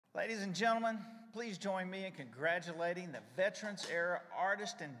Ladies and gentlemen, please join me in congratulating the Veterans Era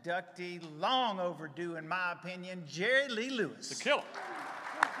Artist Inductee, long overdue in my opinion, Jerry Lee Lewis. The killer.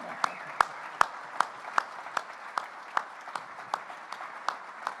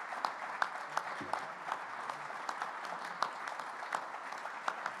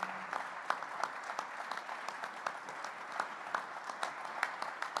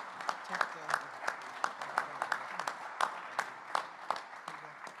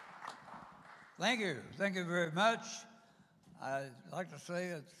 Thank you. Thank you very much. I'd like to say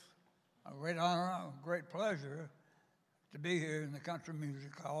it's a great honor, a great pleasure to be here in the Country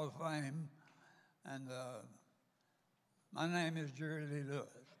Music Hall of Fame. And my name is Jerry Lee Lewis.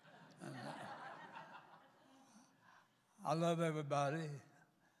 And, I love everybody.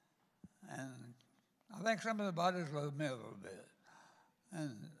 And I think some of the bodies love me a little bit.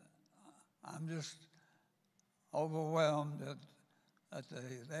 And I'm just overwhelmed that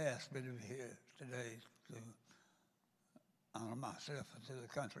they asked me to be here today to honor myself into the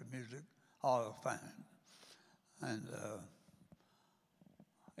Country Music Hall of Fame. And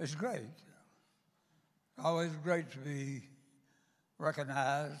it's great. Always great to be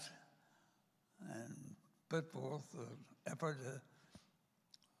recognized and put forth the effort to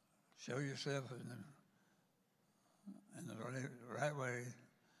show yourself in the right way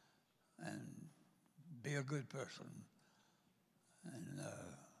and be a good person. And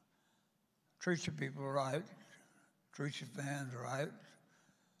treat your people right, treat your fans right.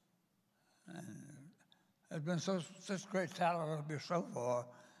 And there's been such great talent up here so far,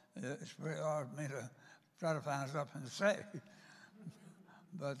 it's very hard for me to try to find something to say.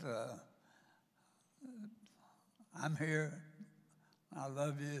 But I'm here, I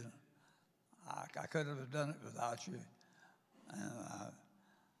love you. I couldn't have done it without you. And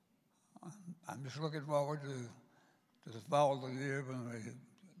I'm just looking forward to the fall of the year when we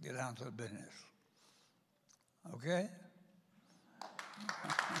get down to the business. Okay?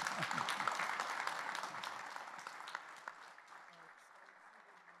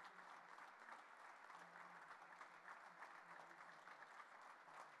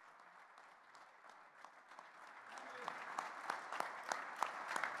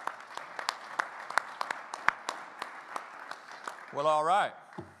 Well, all right.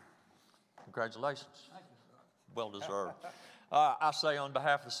 Congratulations. Thank you, sir. Well deserved. I say on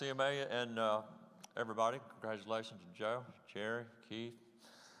behalf of the CMA and everybody, congratulations to Joe, Jerry, Keith.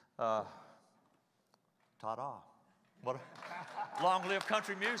 Ta-da. What long live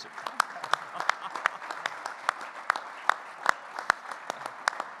country music.